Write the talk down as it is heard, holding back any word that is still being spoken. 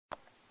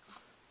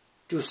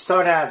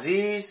دوستان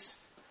عزیز،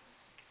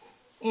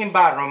 این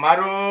برنامه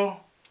رو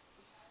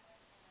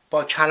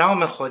با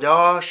کلام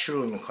خدا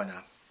شروع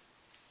میکنم.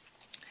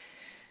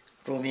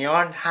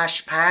 رومیان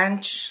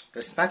 8:5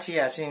 قسمتی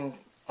از این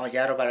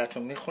آیه رو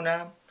براتون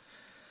میخونم.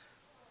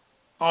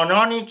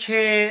 آنانی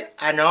که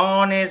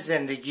عنان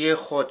زندگی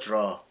خود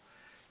را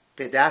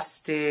به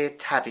دست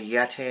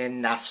طبیعت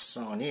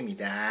نفسانی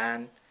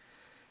میدن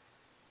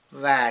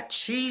و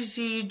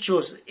چیزی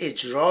جز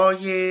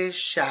اجرای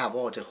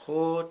شهوات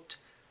خود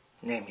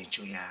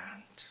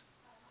نمیجویند.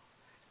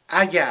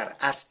 اگر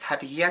از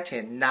طبیعت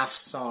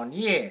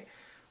نفسانی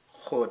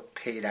خود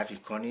پیروی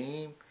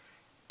کنیم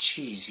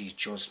چیزی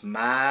جز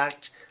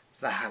مرگ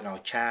و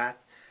هلاکت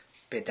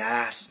به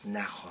دست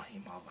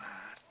نخواهیم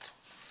آورد.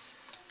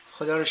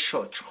 خدا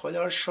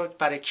رو شکر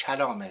برای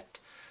کلامت.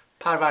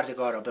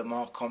 پروردگارا به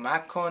ما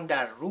کمک کن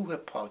در روح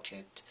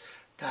پاکت،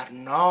 در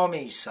نام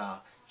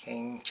عیسی، که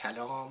این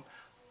کلام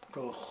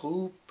رو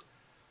خوب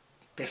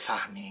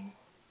بفهمیم.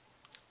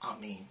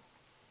 آمین.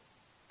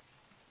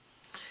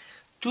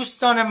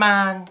 دوستان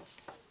من،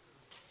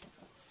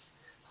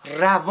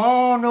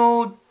 روان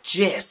و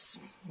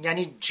جسم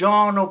یعنی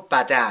جان و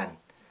بدن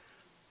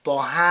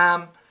با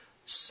هم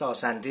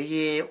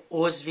سازنده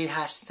عضوی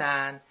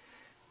هستند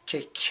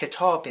که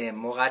کتاب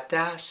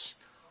مقدس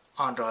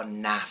آن را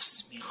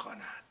نفس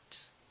می‌خواند.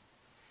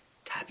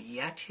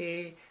 طبیعت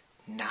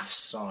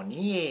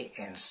نفسانی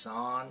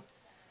انسان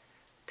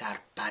در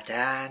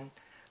بدن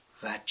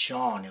و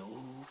جان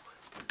او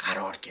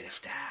قرار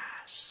گرفته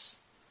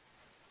است.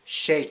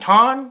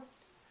 شیطان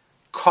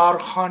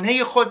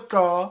کارخانه خود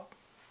را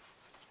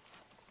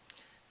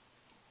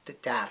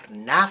در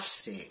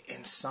نفس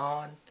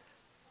انسان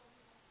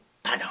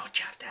بنا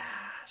کرده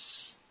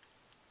است.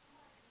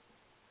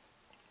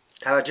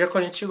 توجه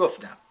کنید چی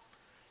گفتم.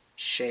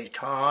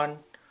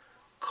 شیطان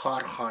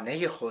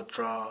کارخانه خود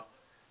را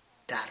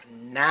در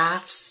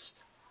نفس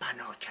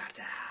بنا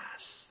کرده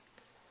است.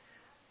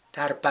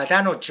 در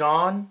بدن و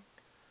جان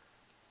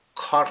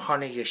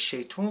کارخانه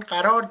شیطان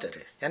قرار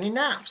داره، یعنی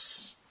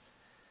نفس.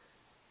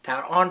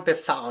 در آن به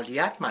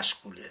فعالیت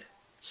مشغوله،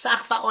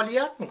 سخت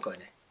فعالیت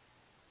میکنه.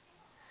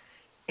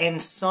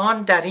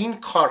 انسان در این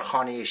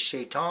کارخانه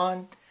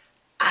شیطان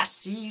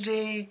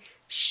اسیر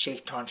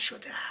شیطان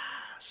شده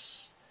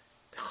است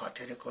به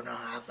خاطر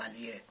گناه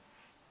اولیه.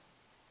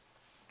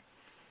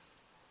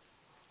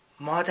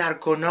 ما در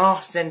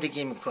گناه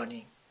زندگی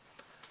میکنیم.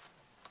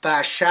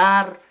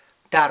 بشر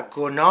در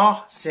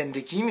گناه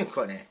زندگی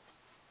میکنه.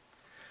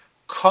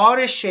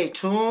 کار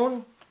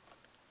شیطان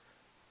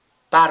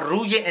بر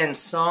روی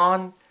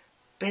انسان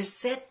به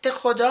ضد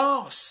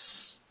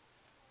خداست.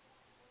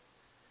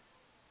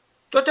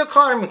 دوتا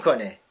کار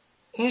میکنه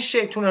این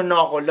شیطان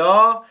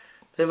ناقلا.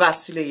 به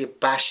وسیله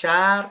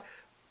بشر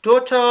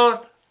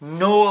دوتا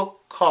نوع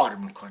کار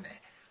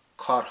میکنه،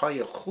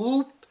 کارهای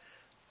خوب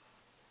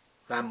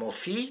و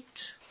مفید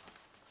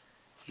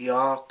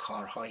یا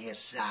کارهای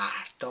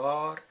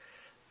زهردار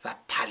و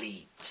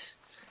پلید.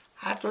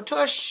 هر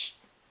دوتاش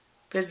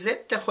به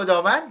ضد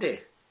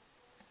خداونده،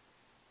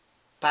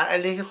 بر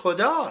علیه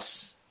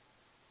خداست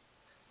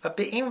و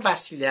به این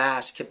وسیله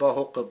است که با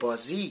حق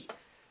بازی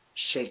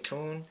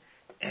شیطان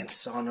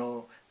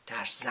انسانو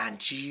در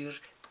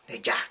زنجیر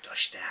نگه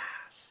داشته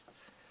است.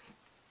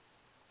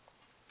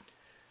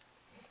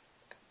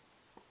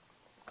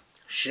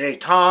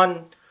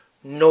 شیطان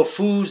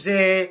نفوذ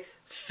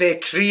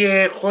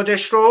فکری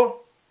خودش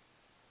رو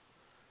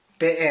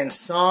به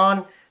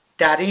انسان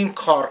در این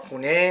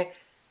کارخونه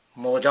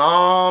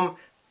مدام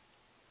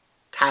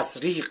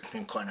تزریق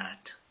می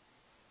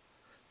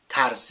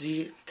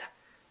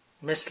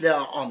مثل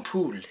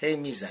آمپول هی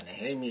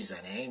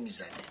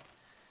میزنه.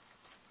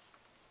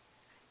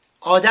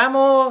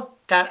 آدمو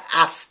در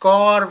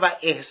افکار و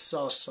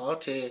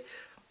احساسات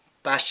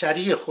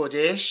بشری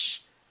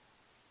خودش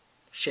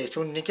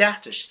شیطان نگه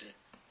داشته.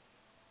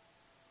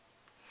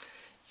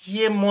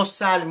 یه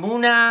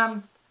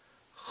مسلمونم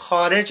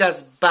خارج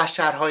از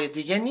بشرهای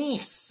دیگه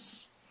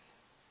نیست.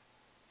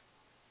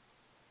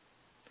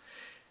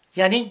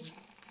 یعنی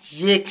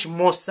یک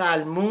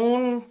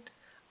مسلمون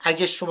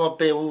اگه شما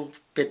به او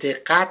به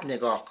دقت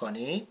نگاه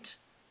کنید،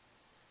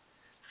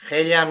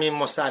 خیلی هم این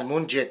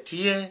مسلمون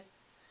جدیه،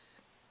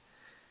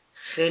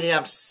 خیلی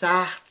هم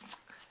سخت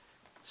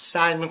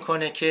سعی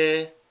میکنه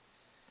که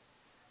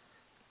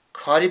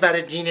کاری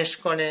برای دینش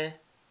کنه،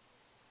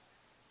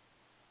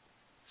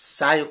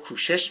 سعی و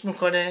کوشش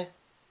میکنه،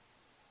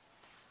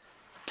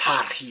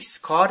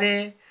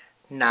 پرهیزکاره،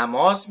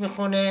 نماز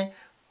میخونه،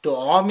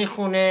 دعا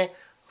میخونه،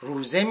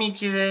 روزه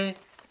میگیره،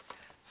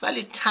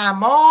 ولی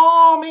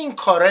تمام این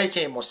کارهایی که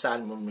این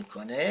مسلمون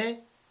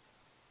میکنه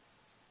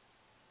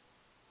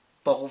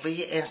با قوه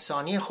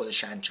انسانی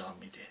خودش انجام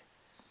میده.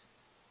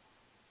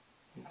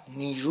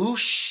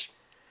 نیروش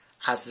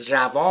از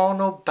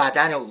روان و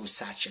بدن او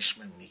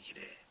سرچشمه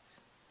میگیره.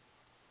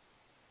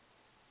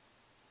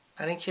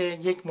 برای اینکه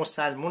یک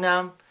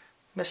مسلمونم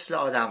مثل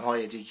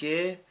آدمهای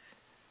دیگه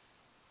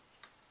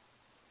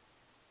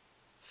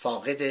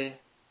فاقد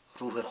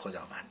روح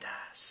خداوند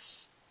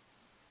است.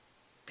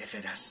 به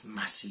غیر از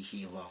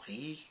مسیحی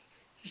واقعی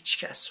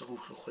هیچ کس روح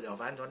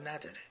خداوند رو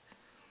نداره.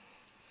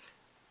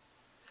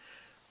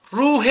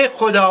 روح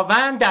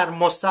خداوند در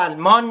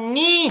مسلمان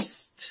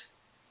نیست،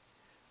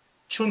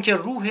 چون که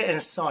روح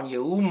انسانی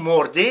او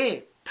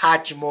مرده،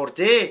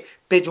 پژمرده،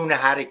 بدون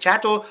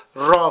حرکت و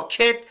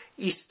راکت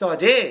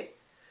ایستاده.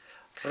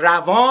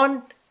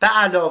 روان به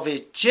علاوه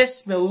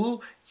جسم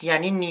او،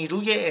 یعنی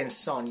نیروی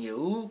انسانی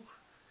او،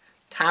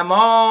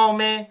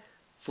 تمام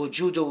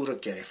وجود او رو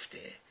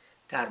گرفته،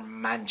 در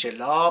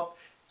منجلاب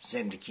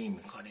زندگی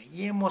میکنه.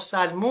 یه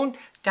مسلمون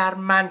در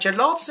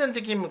منجلاب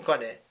زندگی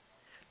میکنه،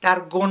 در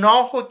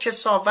گناه و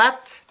کساوت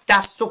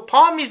دست و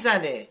پا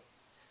میزنه.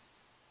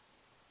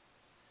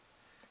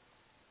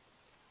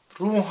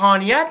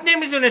 روحانیت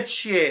نمیدونه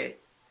چیه،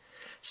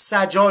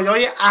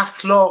 سجایای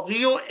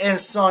اخلاقی و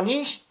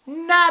انسانیش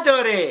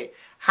نداره،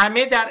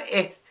 همه در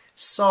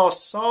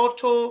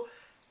احساسات و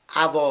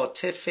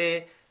عواطف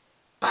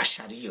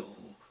بشری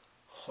او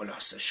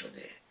خلاصه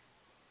شده،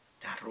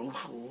 در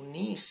روح او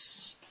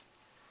نیست.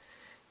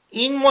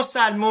 این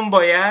مسلمون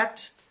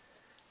باید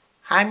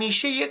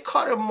همیشه یک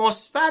کار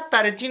مثبت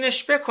برای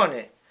دینش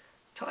بکنه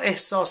تا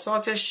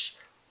احساساتش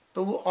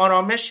به او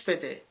آرامش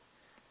بده،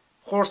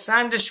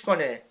 خرسندش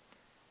کنه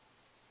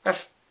و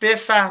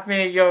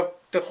بفهمه یا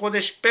به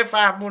خودش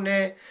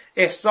بفهمونه،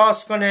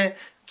 احساس کنه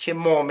که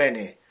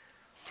مؤمنه،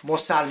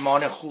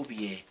 مسلمان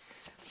خوبیه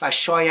و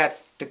شاید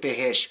به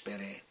بهشت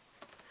بره.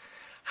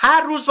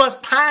 هر روز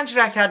باز 5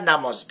 رکعت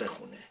نماز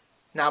بخونه،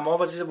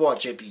 نماز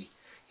واجبی.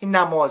 این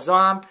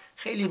نمازها هم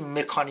خیلی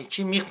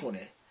مکانیکی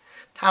میخونه.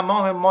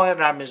 تمام ماه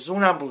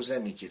رمضان هم روزه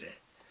میگیره،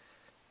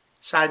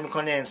 سعی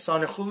میکنه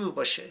انسان خوبی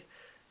باشه،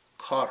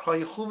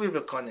 کارهای خوبی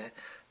بکنه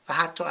و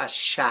حتی از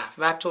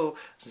شهوت و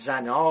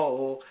زنا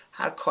و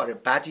هر کار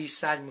بدی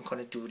سعی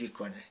میکنه دوری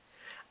کنه.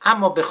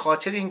 اما به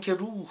خاطر اینکه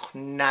روح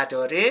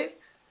نداره،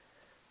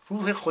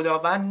 روح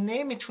خداوند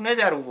نمیتونه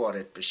در او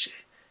وارد بشه.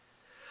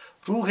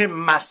 روح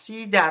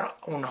مسیح در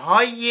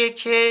اونهاییه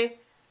که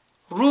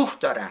روح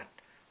دارن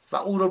و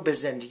او رو به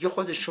زندگی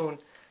خودشون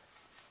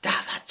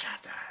دعوت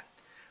کردن.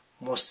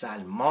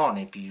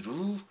 مسلمان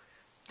بیروح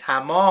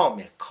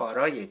تمام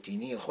کارهای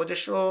دینی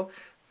خودش رو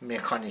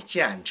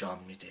مکانیکی انجام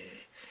میده،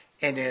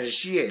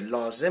 انرژی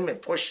لازم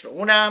پشت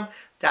اونم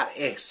در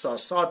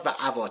احساسات و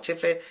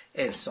عواطف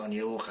انسانی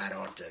او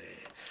قرار داره.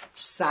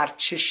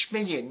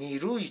 سرچشمه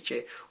نیرویی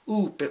که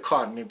او به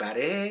کار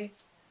میبره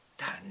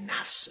در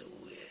نفس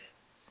اوه.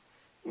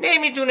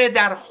 نمیدونه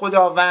در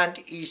خداوند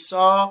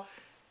عیسی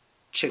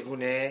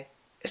چگونه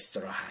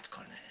استراحت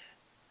کنه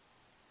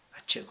و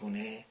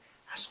چگونه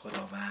از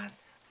خداوند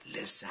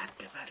لذت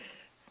ببره.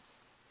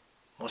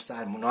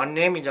 مسلمانان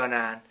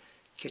نمیدانن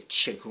که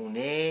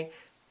چگونه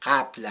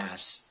قبل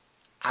از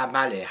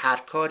عمل هر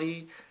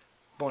کاری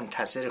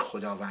منتظر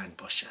خداوند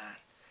باشن،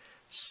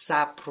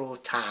 صبر و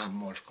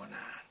تحمل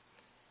کنن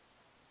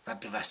و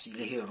به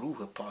وسیله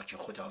روح پاک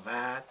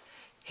خداوند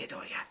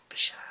هدایت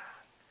بشن.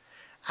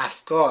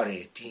 افکار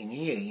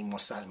دینی این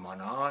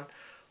مسلمانان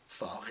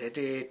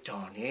فاقد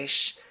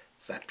دانش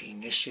و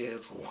بینش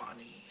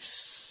روحانی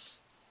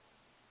است،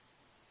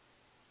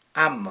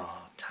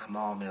 اما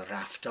تمام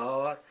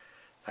رفتار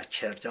و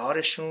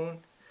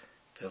کردارشون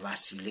به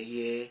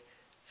وسیله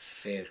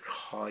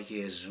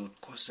فکرهای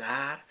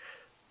زودگذر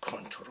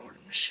کنترل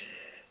میشه.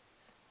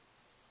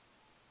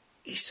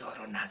 عیسی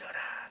رو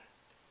ندارن،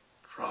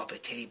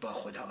 رابطه‌ای با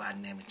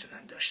خداوند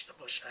نمیتونن داشته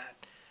باشن،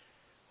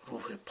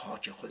 روح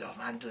پاک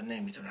خداوند رو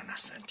نمیدونن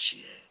اصلا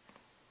چیه.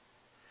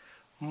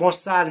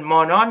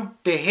 مسلمانان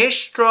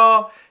بهشت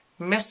را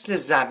مثل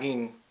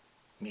زمین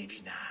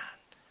میبینن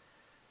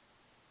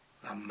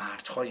و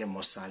مردهای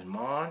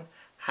مسلمان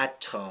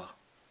حتی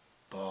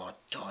با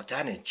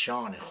دادن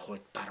جان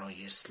خود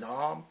برای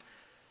اسلام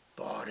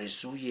با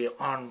آرزوی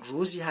آن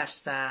روزی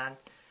هستند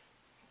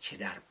که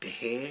در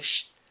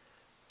بهشت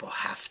با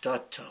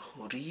 70 تا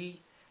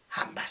حوری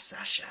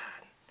همبستر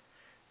شن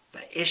و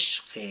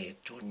عشق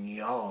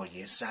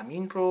دنیای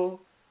زمین رو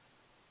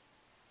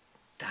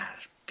در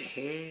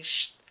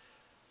بهشت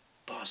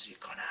بازی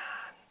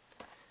کنن.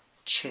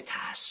 چه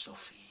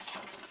تأسفی!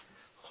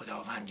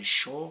 خداوند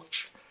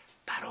شکر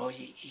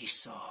برای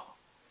عیسی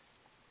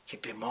که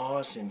به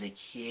ما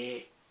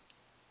زندگی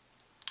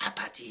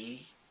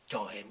ابدی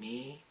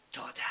دائمی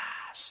داده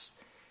است.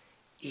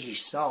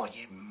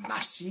 عیسی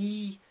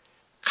مسیح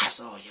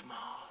غذای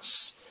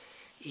ماست،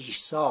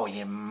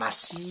 عیسی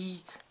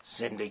مسیح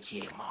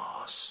زندگی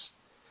ماست.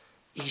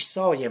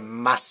 عیسی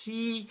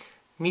مسیح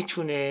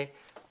میتونه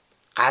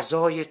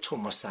غذای تو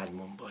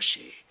مسلمون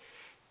باشه.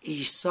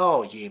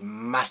 عیسی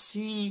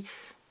مسیح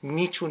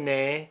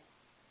میتونه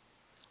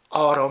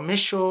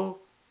آرامش و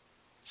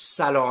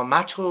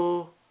سلامت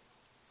و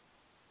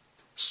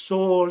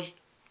صلح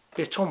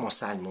به تو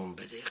مسلمون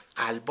بده.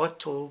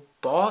 قلباتو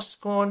باز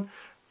کن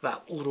و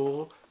او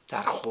رو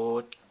در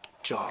خود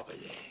جا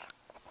بده.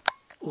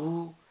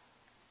 او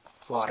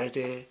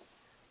وارد